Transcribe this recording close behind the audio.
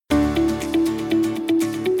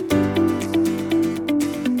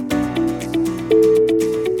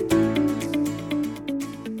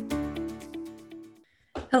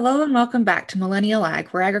Hello and welcome back to Millennial Ag,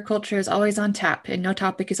 where agriculture is always on tap and no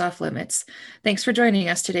topic is off limits. Thanks for joining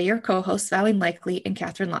us today, your co-hosts Valley Likely and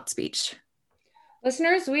Catherine Lotsbeach.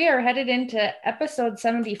 Listeners, we are headed into episode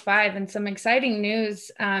 75 and some exciting news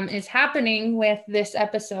is happening with this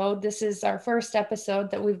episode. This is our first episode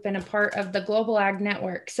that we've been a part of the Global Ag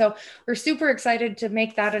Network. So we're super excited to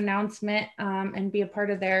make that announcement and be a part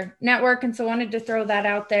of their network. And so wanted to throw that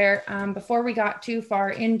out there before we got too far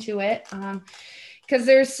into it, because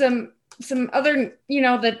there's some other,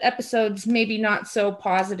 that episodes maybe not so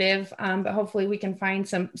positive, but hopefully we can find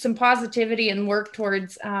some positivity and work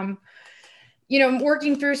towards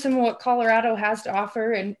working through some of what Colorado has to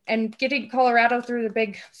offer and getting Colorado through the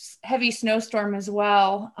big heavy snowstorm as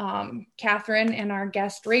well. Catherine and our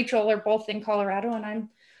guest Rachel are both in Colorado, and I'm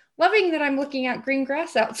loving that I'm looking at green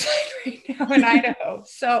grass outside right now in Idaho.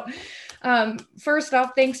 So first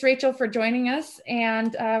off, thanks Rachel for joining us.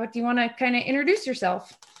 And do you want to kind of introduce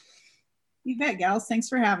yourself? You bet, gals. Thanks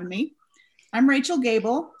for having me. I'm Rachel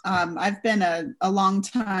Gable. I've been a long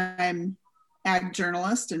time ag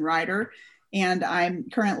journalist and writer. And I'm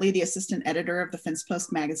currently the assistant editor of the Fence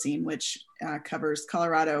Post magazine, which covers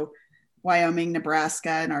Colorado, Wyoming, Nebraska,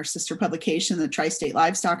 and our sister publication, the Tri-State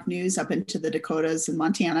Livestock News, up into the Dakotas and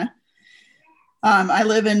Montana. I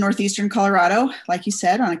live in northeastern Colorado, like you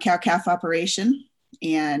said, on a cow-calf operation.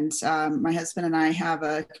 And my husband and I have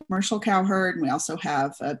a commercial cow herd, and we also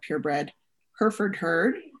have a purebred Hereford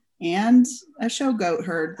herd and a show goat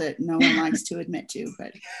herd that no one likes to admit to,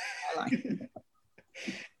 but I like it.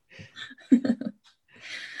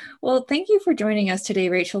 Well, thank you for joining us today,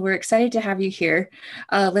 Rachel. We're excited to have you here.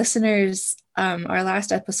 Listeners, our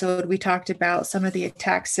last episode, we talked about some of the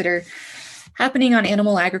attacks that are happening on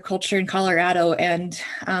animal agriculture in Colorado. And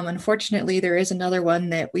unfortunately, there is another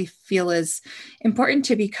one that we feel is important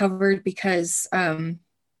to be covered because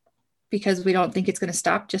we don't think it's going to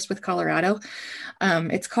stop just with Colorado.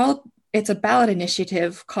 It's a ballot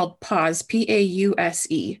initiative called PAUSE,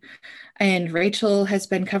 P-A-U-S-E. And Rachel has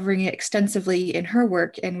been covering it extensively in her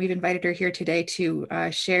work, and we've invited her here today to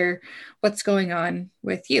share what's going on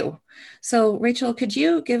with you. So Rachel, could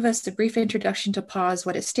you give us a brief introduction to PAUSE,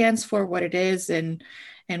 what it stands for, what it is, and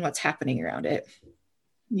what's happening around it?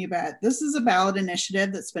 You bet. This is a ballot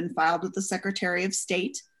initiative that's been filed with the Secretary of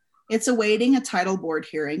State. It's awaiting a title board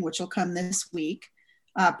hearing, which will come this week.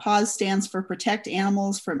 PAUSE stands for Protect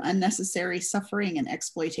Animals from Unnecessary Suffering and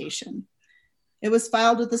Exploitation. It was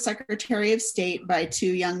filed with the Secretary of State by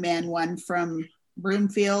two young men, one from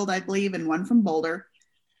Broomfield, I believe, and one from Boulder.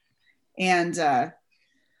 And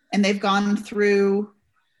they've gone through,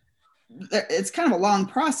 it's kind of a long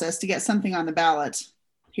process to get something on the ballot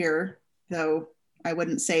here, though I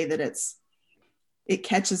wouldn't say that it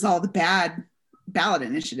catches all the bad ballot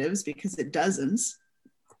initiatives, because it doesn't.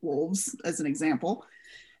 Wolves, as an example.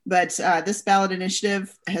 But this ballot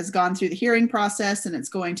initiative has gone through the hearing process, and it's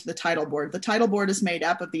going to the title board. The title board is made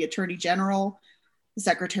up of the Attorney General, the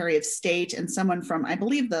Secretary of State, and someone from, I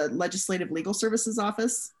believe, the Legislative Legal Services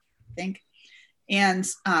Office, I think. And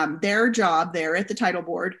their job there at the title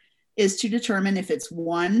board is to determine if it's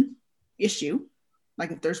one issue, like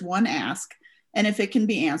if there's one ask, and if it can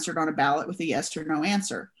be answered on a ballot with a yes or no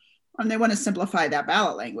answer. And they want to simplify that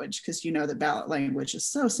ballot language, because you know that ballot language is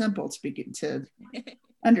so simple to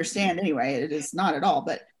understand anyway. It is not at all,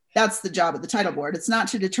 but that's the job of the title board. It's not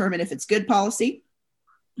to determine if it's good policy.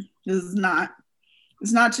 It's not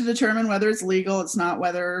to determine whether it's legal. It's not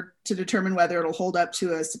to determine whether it'll hold up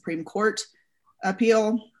to a Supreme Court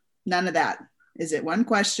appeal. None of that. Is it one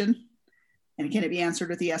question, and can it be answered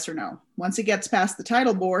with a yes or no? Once it gets past the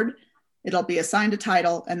title board, it'll be assigned a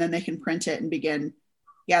title, and then they can print it and begin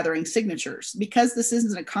gathering signatures. Because this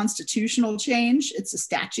isn't a constitutional change, it's a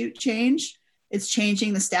statute change. It's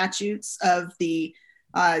changing the statutes of the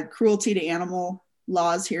cruelty to animal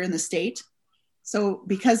laws here in the state. So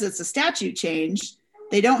because it's a statute change,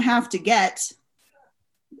 they don't have to get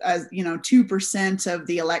 2% of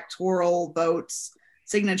the electoral votes,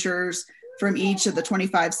 signatures from each of the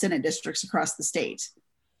 25 Senate districts across the state.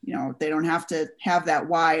 They don't have to have that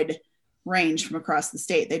wide range from across the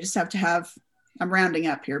state. They just have to have, I'm rounding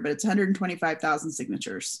up here, but it's 125,000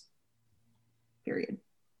 signatures, period.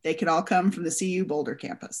 They could all come from the CU Boulder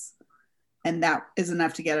campus. And that is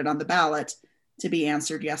enough to get it on the ballot to be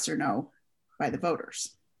answered yes or no by the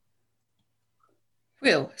voters.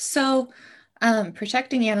 True. So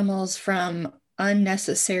protecting animals from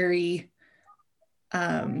unnecessary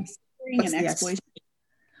and exploitation.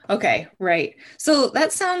 Okay, right. So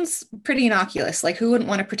that sounds pretty innocuous. Like, who wouldn't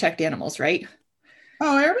want to protect animals, right?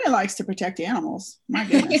 Oh, everybody likes to protect animals. My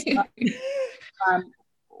goodness.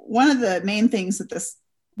 One of the main things that this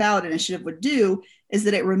ballot initiative would do is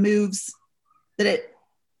that it removes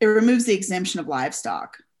the exemption of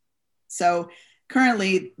livestock. So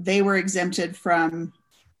currently they were exempted from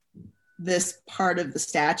this part of the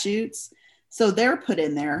statutes. So they're put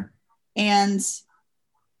in there. And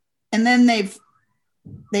then they've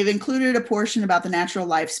included a portion about the natural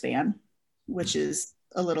lifespan, which is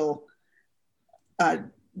a little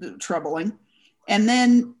troubling. And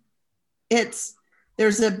then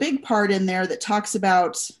there's a big part in there that talks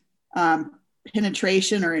about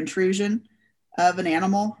penetration or intrusion of an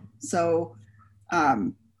animal. So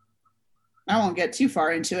I won't get too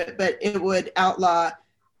far into it, but it would outlaw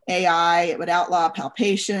AI, it would outlaw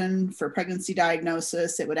palpation for pregnancy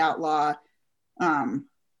diagnosis, it would outlaw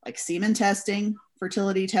like semen testing,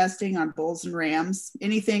 fertility testing on bulls and rams,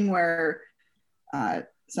 anything where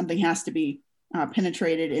something has to be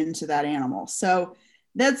penetrated into that animal. So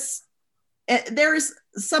there's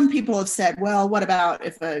some people have said, well, what about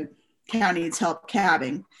if a cow needs help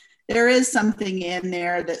calving? There is something in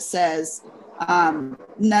there that says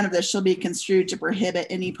none of this shall be construed to prohibit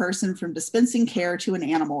any person from dispensing care to an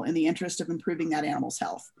animal in the interest of improving that animal's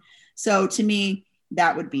health. So to me,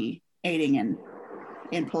 that would be aiding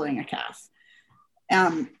in pulling a calf.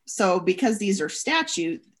 So because these are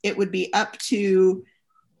statute, it would be up to,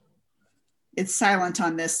 it's silent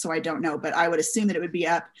on this, so I don't know, but I would assume that it would be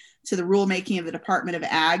up to the rulemaking of the Department of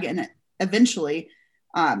Ag, and eventually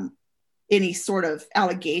any sort of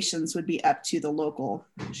allegations would be up to the local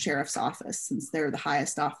sheriff's office, since they're the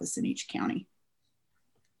highest office in each county.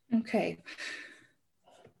 Okay.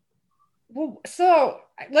 Well, so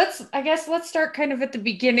let's start kind of at the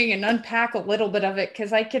beginning and unpack a little bit of it,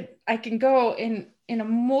 because I can go in a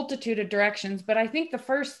multitude of directions. But I think the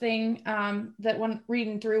first thing that when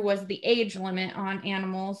reading through was the age limit on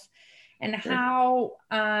animals and Sure. how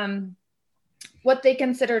what they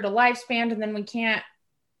considered a lifespan, and then we can't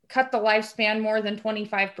cut the lifespan more than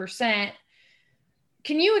 25%.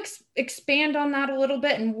 Can you expand on that a little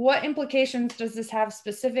bit, and what implications does this have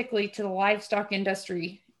specifically to the livestock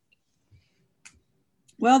industry?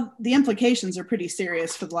 Well, the implications are pretty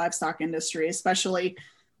serious for the livestock industry, especially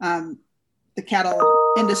the cattle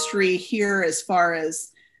industry here, as far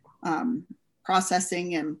as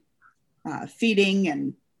processing and feeding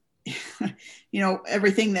and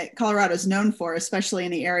everything that Colorado is known for, especially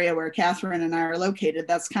in the area where Catherine and I are located.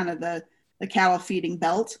 That's kind of the cattle feeding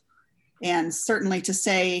belt. And certainly to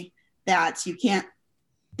say that you can't,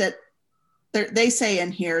 that they say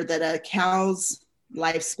in here that a cow's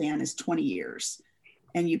lifespan is 20 years.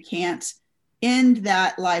 And you can't end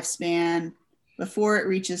that lifespan before it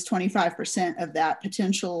reaches 25% of that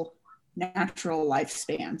potential natural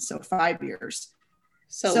lifespan. So 5 years.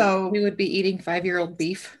 So we would be eating 5-year-old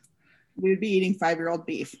beef. We would be eating 5-year-old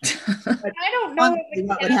beef. But I don't know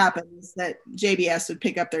what would happen is that JBS would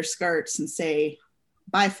pick up their skirts and say,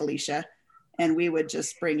 "Bye, Felicia," and we would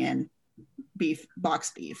just bring in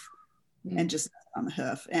box beef, and just on the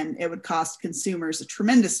hoof. And it would cost consumers a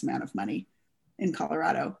tremendous amount of money in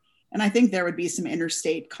Colorado. And I think there would be some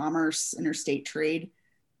interstate commerce, interstate trade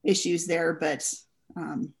issues there, but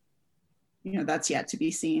that's yet to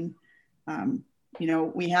be seen.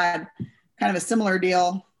 We had kind of a similar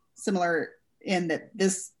deal, similar in that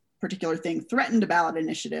this particular thing threatened a ballot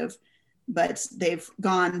initiative, but they've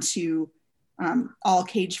gone to all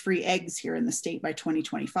cage-free eggs here in the state by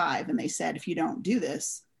 2025. And they said, if you don't do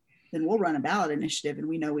this, then we'll run a ballot initiative and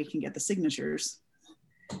we know we can get the signatures.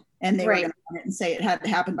 And they were going to run it and say it had to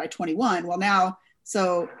happen by 21. Well, now,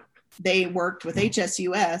 so they worked with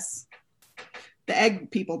HSUS, the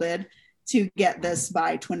egg people did, to get this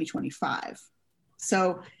by 2025.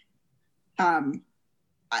 So to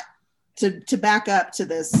back up to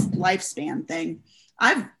this lifespan thing,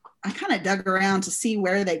 I kind of dug around to see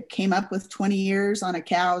where they came up with 20 years on a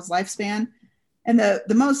cow's lifespan. And the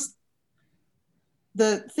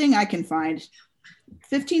thing I can find,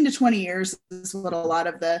 15 to 20 years is what a lot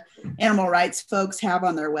of the animal rights folks have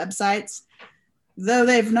on their websites, though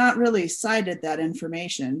they've not really cited that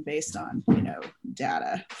information based on,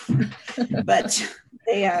 data. But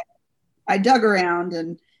I dug around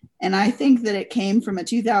and I think that it came from a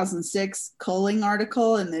 2006 culling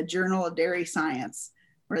article in the Journal of Dairy Science,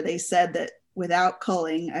 where they said that without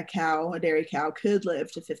culling, a dairy cow could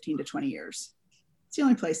live to 15 to 20 years. It's the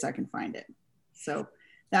only place I can find it. So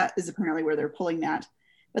that is apparently where they're pulling that.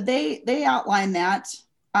 But they outline that,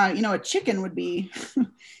 a chicken would be,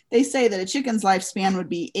 they say that a chicken's lifespan would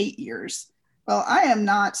be 8 years. Well, I am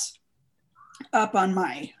not up on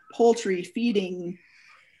my poultry feeding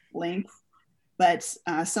length, but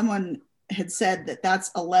someone had said that that's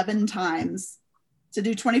 11 times. To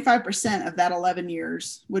do 25% of that 11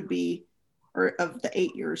 years would be or of the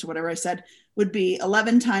 8 years, whatever I said, would be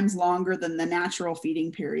 11 times longer than the natural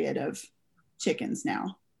feeding period of chickens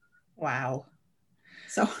now. Wow.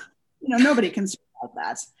 So, nobody can survive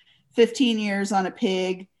that. 15 years on a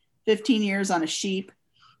pig, 15 years on a sheep.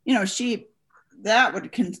 Sheep, that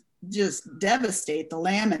would just devastate the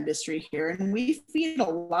lamb industry here. And we feed a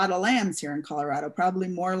lot of lambs here in Colorado, probably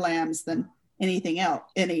more lambs than anything else,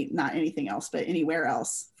 not anything else, but anywhere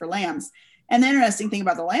else for lambs. And the interesting thing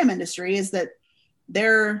about the lamb industry is that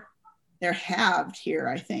they're halved here,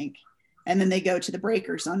 I think. And then they go to the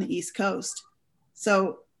breakers on the East Coast.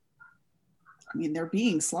 So, they're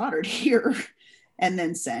being slaughtered here and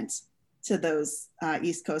then sent to those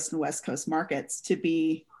East Coast and West Coast markets to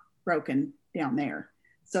be broken down there.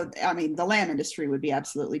 So, the lamb industry would be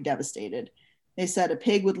absolutely devastated. They said a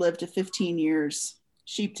pig would live to 15 years,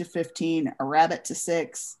 sheep to 15, a rabbit to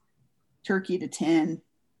 6, turkey to 10,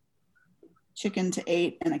 chicken to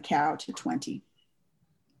 8, and a cow to 20.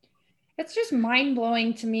 It's just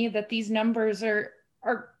mind-blowing to me that these numbers are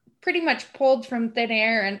pretty much pulled from thin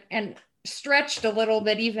air and stretched a little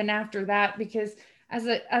bit even after that, because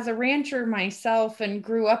as a rancher myself and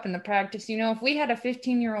grew up in the practice, if we had a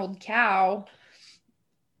 15-year-old cow,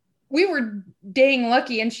 we were dang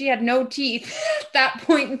lucky, and she had no teeth at that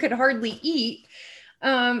point and could hardly eat.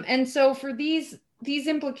 And so for these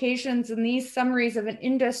implications and these summaries of an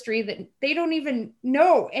industry that they don't even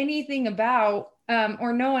know anything about,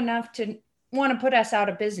 or know enough to want to put us out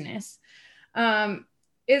of business,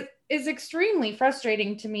 it is extremely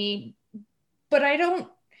frustrating to me. But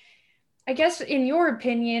I guess in your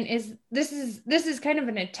opinion, this is kind of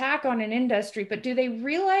an attack on an industry, but do they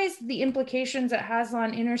realize the implications it has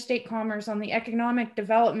on interstate commerce, on the economic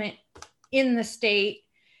development in the state,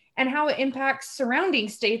 and how it impacts surrounding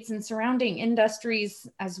states and surrounding industries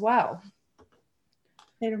as well?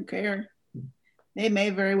 They don't care. They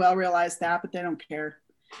may very well realize that, but they don't care.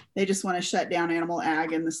 They just want to shut down animal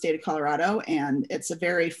ag in the state of Colorado. And it's a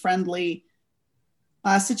very friendly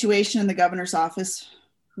situation in the governor's office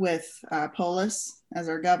with Polis as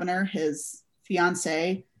our governor. His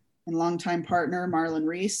fiance and longtime partner, Marlon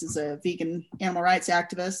Reese, is a vegan animal rights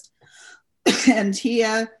activist. And he,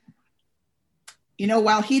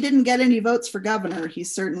 while he didn't get any votes for governor, he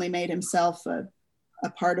certainly made himself a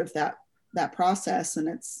part of that process. And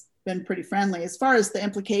it's been pretty friendly. As far as the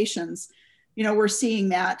implications, we're seeing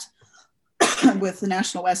that with the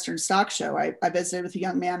National Western Stock Show. I visited with a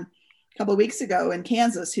young man a couple of weeks ago in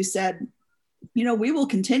Kansas who said, we will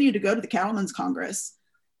continue to go to the Cattlemen's Congress,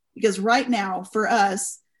 because right now for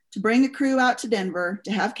us to bring a crew out to Denver,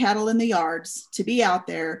 to have cattle in the yards, to be out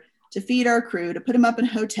there, to feed our crew, to put them up in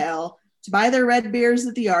a hotel, to buy their red beers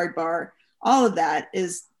at the yard bar, all of that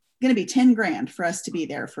is going to be 10 grand for us to be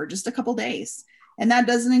there for just a couple days. And that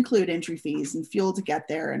doesn't include entry fees and fuel to get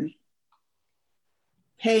there and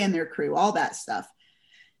paying their crew, all that stuff.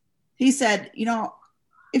 He said,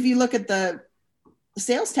 if you look at the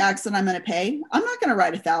sales tax that I'm going to pay, I'm not going to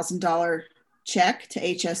write $1,000 check to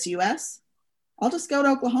HSUS. I'll just go to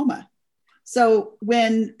Oklahoma. So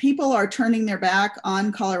when people are turning their back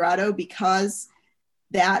on Colorado because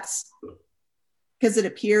it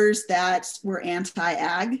appears that we're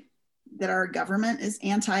anti-ag, that our government is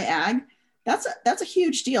anti-ag, that's a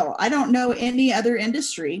huge deal. I don't know any other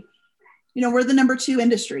industry. We're the number 2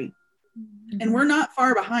 industry, and we're not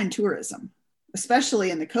far behind tourism, especially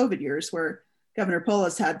in the COVID years where Governor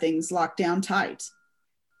Polis had things locked down tight.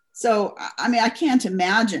 So, I can't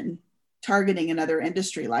imagine targeting another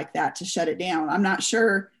industry like that to shut it down. I'm not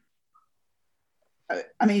sure.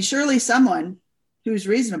 Surely someone who's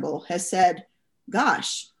reasonable has said,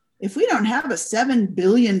 gosh, if we don't have a $7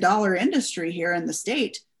 billion industry here in the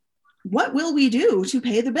state, what will we do to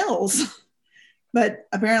pay the bills? But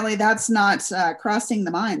apparently that's not crossing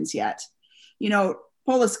the minds yet.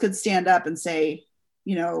 Polis could stand up and say,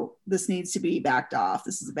 this needs to be backed off.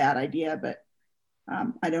 This is a bad idea, but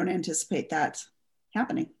I don't anticipate that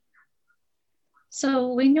happening.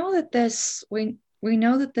 So we know that this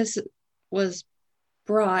was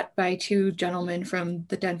brought by 2 gentlemen from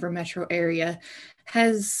the Denver metro area.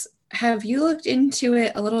 Have you looked into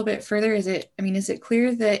it a little bit further? Is it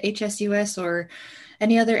clear that HSUS or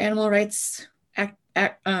any other animal rights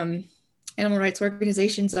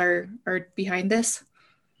organizations are behind this?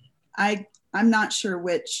 I'm not sure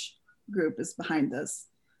which group is behind this,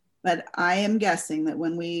 but I am guessing that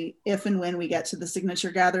if and when we get to the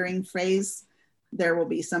signature gathering phase, there will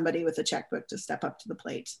be somebody with a checkbook to step up to the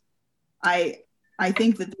plate. I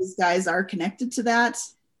think that these guys are connected to that.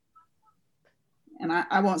 And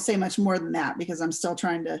I won't say much more than that because I'm still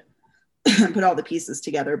trying to put all the pieces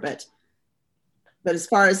together. But as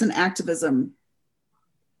far as an activism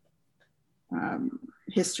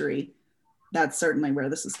history, that's certainly where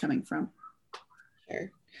this is coming from.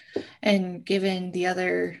 Sure. And given the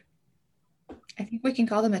other, I think we can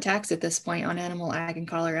call them attacks at this point on animal ag in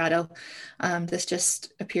Colorado, this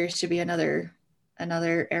just appears to be another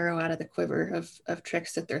arrow out of the quiver of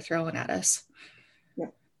tricks that they're throwing at us.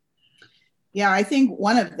 Yeah, I think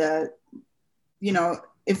one of the,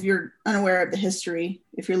 if you're unaware of the history,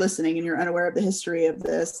 if you're listening and you're unaware of the history of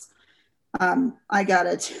this, I got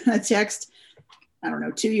a text, I don't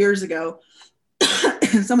know, 2 years ago.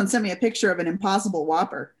 Someone sent me a picture of an Impossible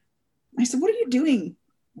Whopper. I said, "What are you doing?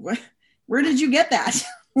 Where did you get that?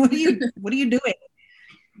 What are you doing?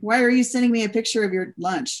 Why are you sending me a picture of your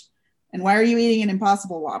lunch? And why are you eating an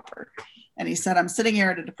Impossible Whopper?" And he said, "I'm sitting here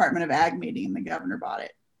at a Department of Ag meeting and the governor bought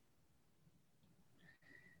it."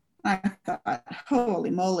 I thought,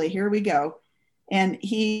 holy moly, here we go. And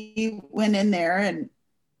he went in there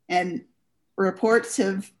and reports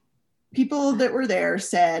of people that were there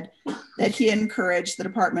said that he encouraged the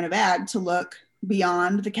Department of Ag to look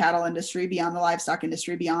beyond the cattle industry, beyond the livestock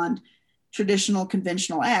industry, beyond traditional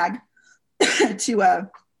conventional ag to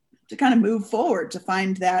kind of move forward, to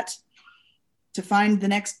find the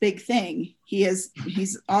next big thing. He's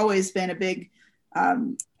always been a big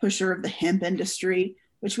pusher of the hemp industry,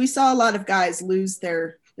 which we saw a lot of guys lose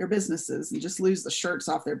their businesses and just lose the shirts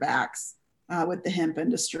off their backs with the hemp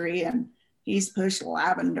industry. And he's pushed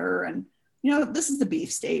lavender, and this is the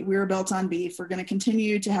beef state. We were built on beef. We're going to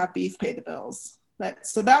continue to have beef pay the bills.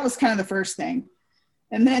 So that was kind of the first thing.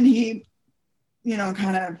 And then he,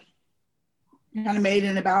 kind of made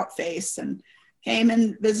an about face and came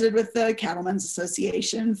and visited with the Cattlemen's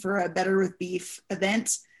Association for a Better with Beef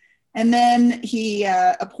event. And then he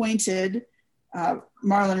appointed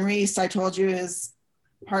Marlon Reese, I told you, his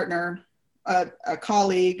partner, a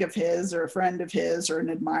colleague of his or a friend of his or an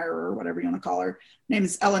admirer or whatever you want to call her. Her name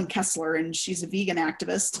is Ellen Kessler, and she's a vegan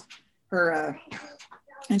activist.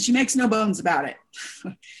 And she makes no bones about it.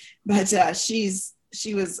 But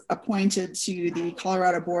she was appointed to the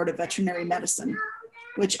Colorado Board of Veterinary Medicine,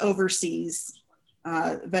 which oversees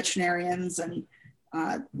veterinarians and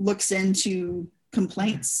looks into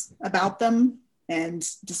complaints about them and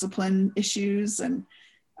discipline issues. And,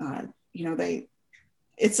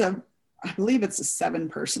 I believe it's a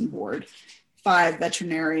 7-person board, 5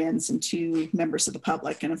 veterinarians and 2 members of the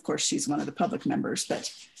public. And of course, she's one of the public members.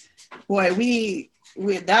 But boy, we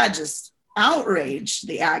that just outraged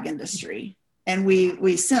the ag industry. And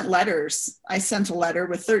we sent letters. I sent a letter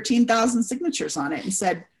with 13,000 signatures on it and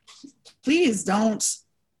said, please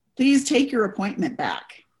take your appointment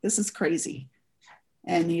back. This is crazy.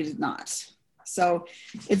 And he did not. So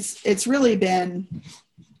it's really been,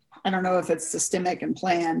 I don't know if it's systemic and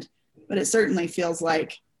planned, but it certainly feels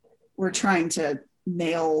like we're trying to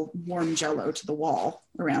nail warm Jell-O to the wall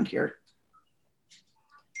around here.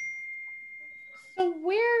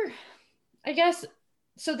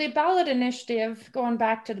 So the ballot initiative, going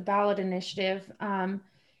back to the ballot initiative,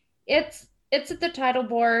 it's at the title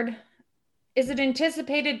board. Is it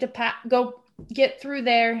anticipated to go get through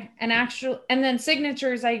there and then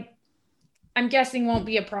signatures? I'm guessing won't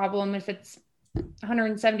be a problem if it's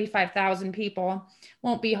 175,000 people.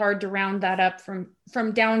 Won't be hard to round that up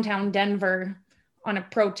from downtown Denver on a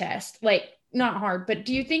protest. Like, not hard, but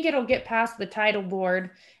do you think it'll get past the title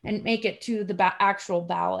board and make it to the actual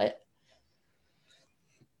ballot?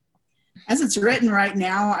 As it's written right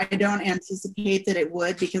now, I don't anticipate that it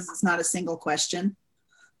would, because it's not a single question.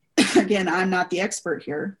 Again, I'm not the expert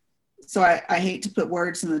here, so I hate to put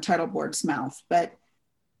words in the title board's mouth, but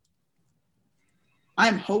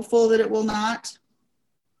I'm hopeful that it will not.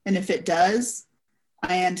 And if it does,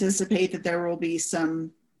 I anticipate that there will be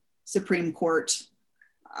some Supreme Court.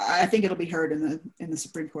 I think it'll be heard in the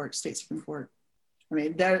Supreme Court, state Supreme Court. I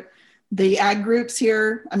mean, the ag groups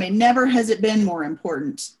here, never has it been more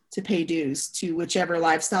important to pay dues to whichever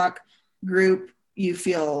livestock group you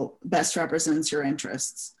feel best represents your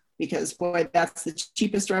interests, because boy, that's the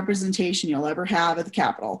cheapest representation you'll ever have at the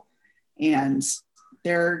Capitol. And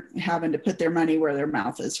they're having to put their money where their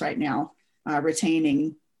mouth is right now,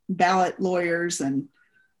 retaining ballot lawyers and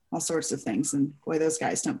all sorts of things. And boy, those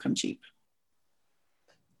guys don't come cheap.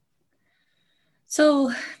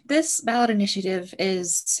 So this ballot initiative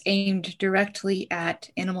is aimed directly at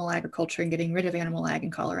animal agriculture and getting rid of animal ag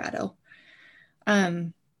in Colorado.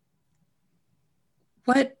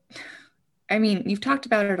 You've talked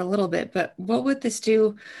about it a little bit, but what would this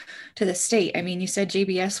do to the state? You said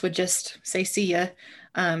JBS would just say, see ya.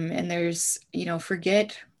 And there's,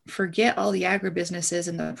 forget all the agribusinesses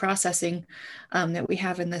and the processing that we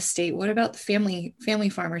have in this state. What about the family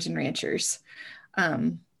farmers and ranchers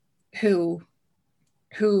who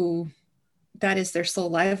that is their sole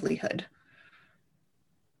livelihood?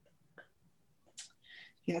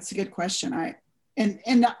 Yeah, that's a good question. I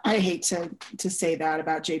hate to say that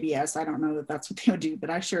about JBS. I don't know that that's what they would do, but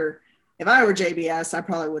if I were JBS, I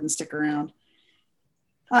probably wouldn't stick around.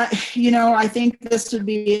 I think this would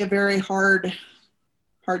be a very hard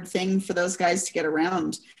thing for those guys to get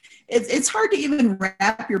around. It's hard to even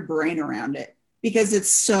wrap your brain around it because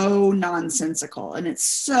it's so nonsensical and it's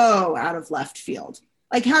so out of left field.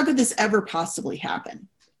 Like, how could this ever possibly happen?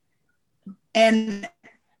 And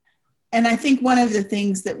I think one of the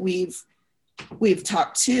things that we've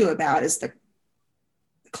talked too about is the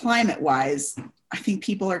climate wise, I think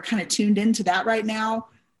people are kind of tuned into that right now.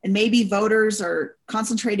 And maybe voters are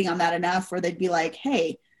concentrating on that enough where they'd be like,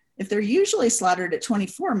 hey, if they're usually slaughtered at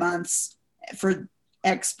 24 months for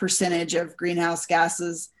X percentage of greenhouse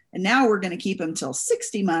gases, and now we're going to keep them till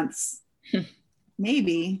 60 months,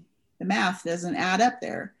 maybe the math doesn't add up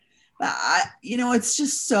there. But it's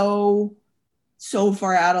just so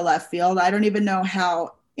far out of left field. I don't even know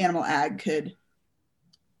how Animal Ag could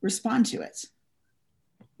respond to it.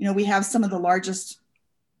 We have some of the largest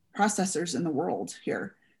processors in the world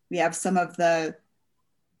here. We have some of the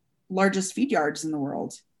largest feed yards in the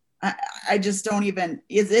world. I just don't even,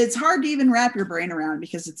 it's hard to even wrap your brain around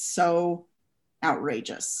because it's so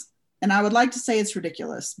outrageous. And I would like to say it's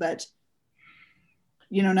ridiculous, but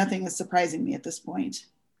nothing is surprising me at this point.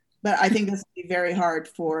 But I think this would be very hard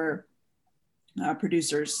for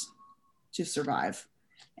producers to survive.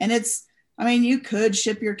 And you could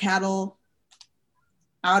ship your cattle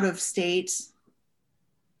out of state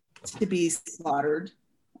to be slaughtered,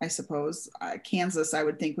 I suppose. Kansas, I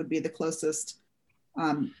would think, would be the closest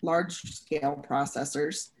large scale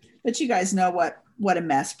processors. But you guys know what a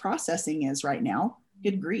mess processing is right now.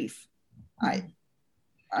 Good grief. The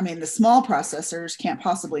small processors can't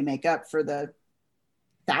possibly make up for the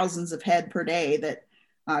thousands of head per day that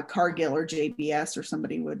Cargill or JBS or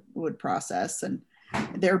somebody would process, and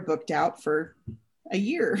they're booked out for a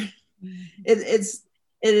year. It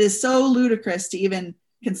is so ludicrous to even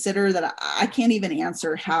consider that. I can't even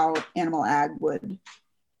answer how Animal Ag would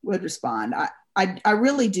respond. I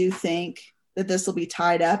really do think that this will be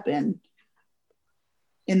tied up in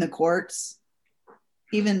the courts.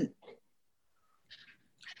 Even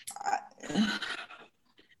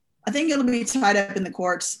I think it'll be tied up in the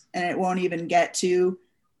courts and it won't even get to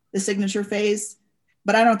the signature phase.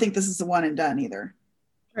 But I don't think this is a one and done either.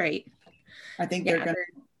 Right. I think they're going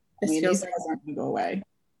to, these guys aren't going to go away.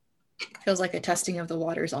 Feels like a testing of the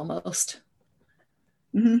waters almost.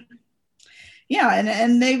 Mm-hmm. Yeah.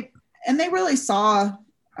 And they really saw,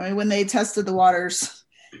 when they tested the waters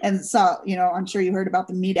and saw, I'm sure you heard about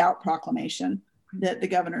the meat out proclamation that the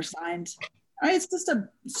governor signed. It's just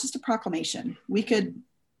a proclamation. We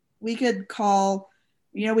could call,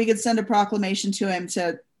 we could send a proclamation to him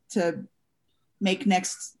to make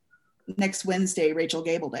next Wednesday Rachel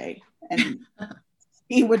Gable Day, and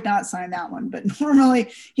he would not sign that one. But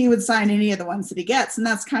normally he would sign any of the ones that he gets, and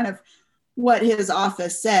that's kind of what his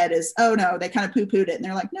office said is, oh no, they kind of poo-pooed it, and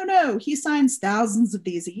they're like, no, he signs thousands of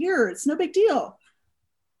these a year. It's no big deal.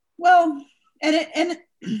 Well, and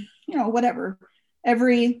whatever.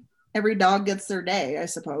 Every dog gets their day, I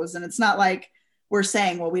suppose. And it's not like we're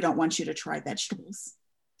saying, well, we don't want you to try vegetables.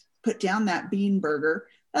 Put down that bean burger.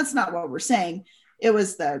 That's not what we're saying. It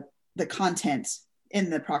was the content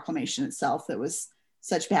in the proclamation itself that was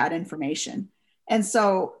such bad information. And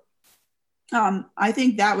so I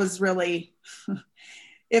think that was really,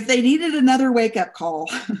 if they needed another wake-up call,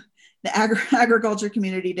 the agriculture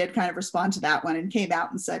community did kind of respond to that one and came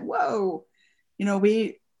out and said, whoa,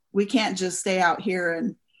 we can't just stay out here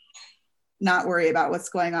and not worry about what's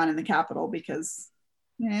going on in the Capitol because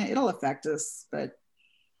it'll affect us, but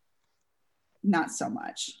not so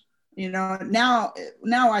much. Now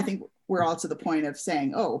I think we're all to the point of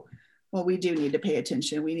saying, oh, well, we do need to pay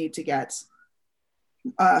attention. We need to get,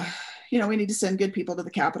 we need to send good people to the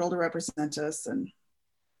Capitol to represent us. And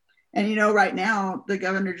right now the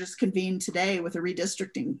governor just convened today with a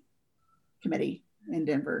redistricting committee in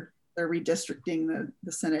Denver. They're redistricting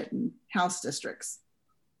the Senate and House districts.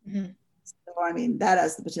 Mm-hmm. So, that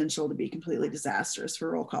has the potential to be completely disastrous for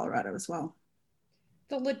rural Colorado as well.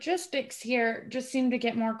 The logistics here just seem to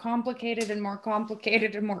get more complicated and more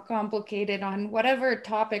complicated and more complicated on whatever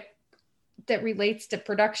topic that relates to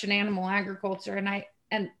production animal agriculture.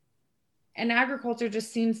 And agriculture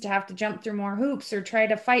just seems to have to jump through more hoops or try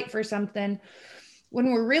to fight for something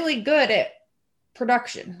when we're really good at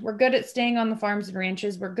production. We're good at staying on the farms and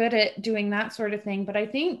ranches. We're good at doing that sort of thing. But I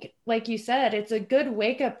think, like you said, it's a good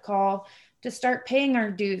wake-up call to start paying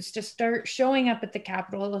our dues, to start showing up at the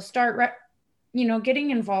Capitol, to start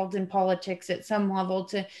getting involved in politics at some level,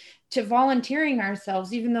 to volunteering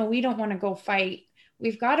ourselves, even though we don't want to go fight.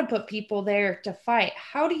 We've got to put people there to fight.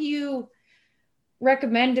 How do you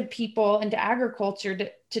recommend to people and to agriculture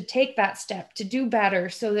to take that step, to do better,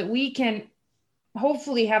 so that we can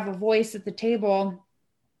hopefully have a voice at the table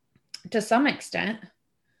to some extent?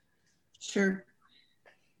 Sure.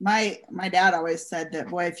 My dad always said that,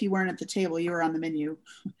 boy, if you weren't at the table, you were on the menu.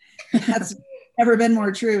 That's never been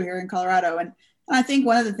more true here in Colorado. And I think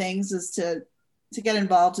one of the things is to get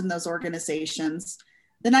involved in those organizations.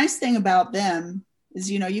 The nice thing about them is,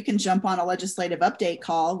 you can jump on a legislative update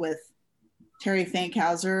call with Terry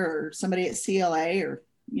Fankhauser or somebody at CLA, or,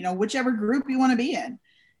 whichever group you want to be in.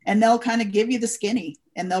 And they'll kind of give you the skinny,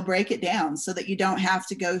 and they'll break it down so that you don't have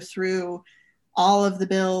to go through all of the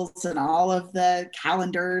bills and all of the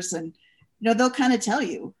calendars. And, they'll kind of tell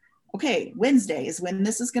you, okay, Wednesday is when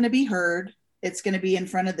this is going to be heard. It's going to be in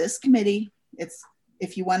front of this committee.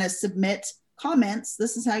 If you want to submit comments,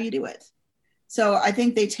 this is how you do it. So I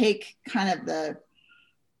think they take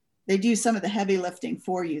they do some of the heavy lifting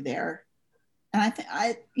for you there. And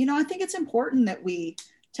I think it's important that we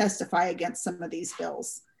testify against some of these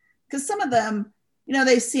bills, because some of them,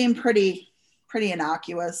 they seem pretty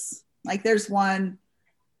innocuous. Like there's one,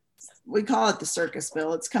 we call it the circus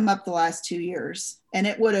bill. It's come up the last 2 years, and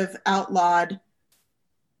it would have outlawed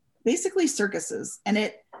basically circuses, and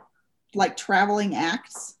it, like, traveling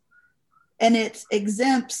acts, and it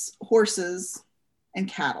exempts horses and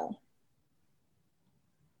cattle.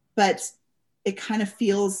 But it kind of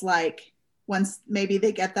feels like once maybe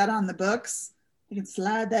they get that on the books, they can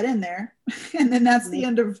slide that in there. And then that's the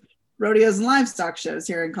end of rodeos and livestock shows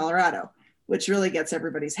here in Colorado, which really gets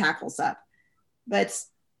everybody's hackles up. But,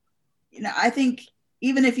 I think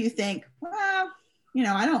even if you think, well,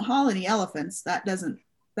 I don't haul any elephants, that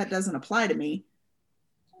doesn't apply to me.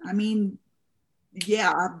 I mean,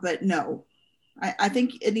 yeah, but no. I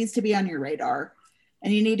think it needs to be on your radar,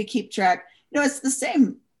 and you need to keep track. It's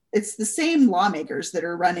the same lawmakers that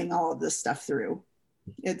are running all of this stuff through.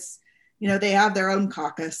 It's, they have their own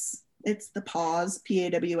caucus. It's the PAWS,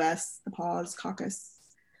 PAWS, the PAWS caucus.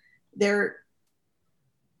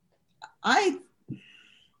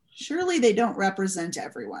 Surely they don't represent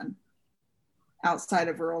everyone outside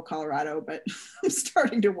of rural Colorado, but I'm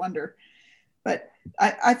starting to wonder. But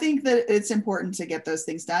I think that it's important to get those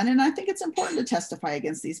things done. And I think it's important to testify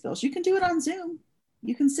against these bills. You can do it on Zoom.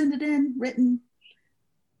 You can send it in written.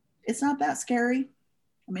 It's not that scary.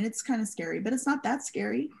 I mean, it's kind of scary, but it's not that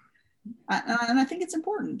scary. And I think it's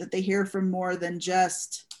important that they hear from more than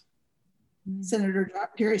just Senator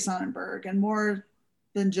Terry Sonnenberg, and more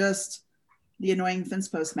than just the annoying Fence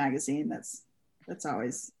Post magazine that's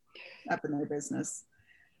always up in their business.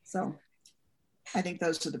 So I think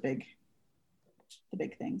those are the big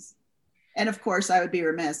things. And of course, I would be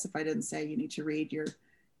remiss if I didn't say you need to read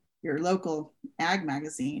your local ag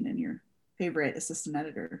magazine and your favorite assistant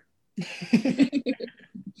editor.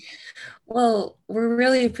 Well, we're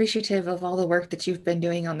really appreciative of all the work that you've been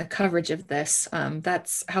doing on the coverage of this.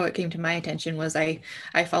 That's how it came to my attention. Was I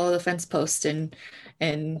follow the Fence Post and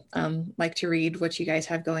like to read what you guys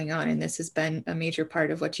have going on, and this has been a major part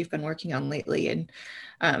of what you've been working on lately. And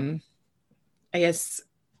I guess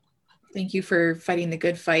thank you for fighting the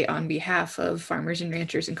good fight on behalf of farmers and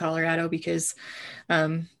ranchers in Colorado, because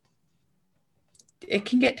it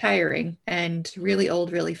can get tiring and really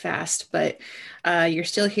old really fast, but you're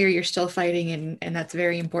still here, you're still fighting, and that's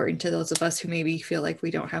very important to those of us who maybe feel like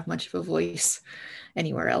we don't have much of a voice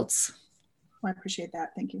anywhere else. Well, I appreciate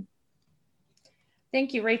that. Thank you.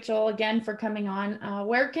 Thank you, Rachel, again for coming on.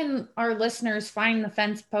 Where can our listeners find the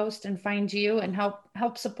Fence Post and find you and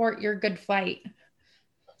help support your good fight?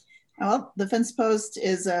 Well, the Fence Post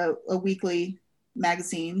is a weekly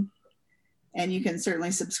magazine, and you can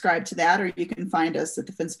certainly subscribe to that, or you can find us at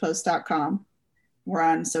thefencepost.com. We're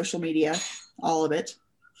on social media, all of it.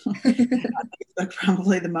 Facebook,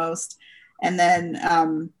 probably the most. And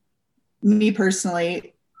then me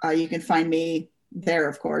personally, you can find me there,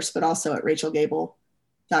 of course, but also at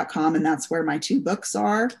rachelgable.com, and that's where my 2 books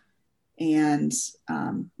are, and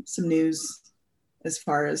some news as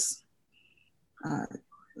far as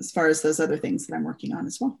those other things that I'm working on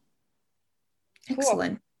as well.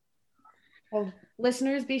 Excellent. Cool. Well,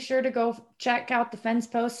 listeners, be sure to go check out the Fence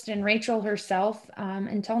Post and Rachel herself.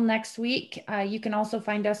 Until next week, you can also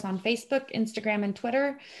find us on Facebook, Instagram, and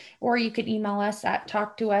Twitter, or you can email us at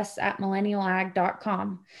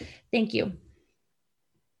talktous@millennialag.com. Thank you.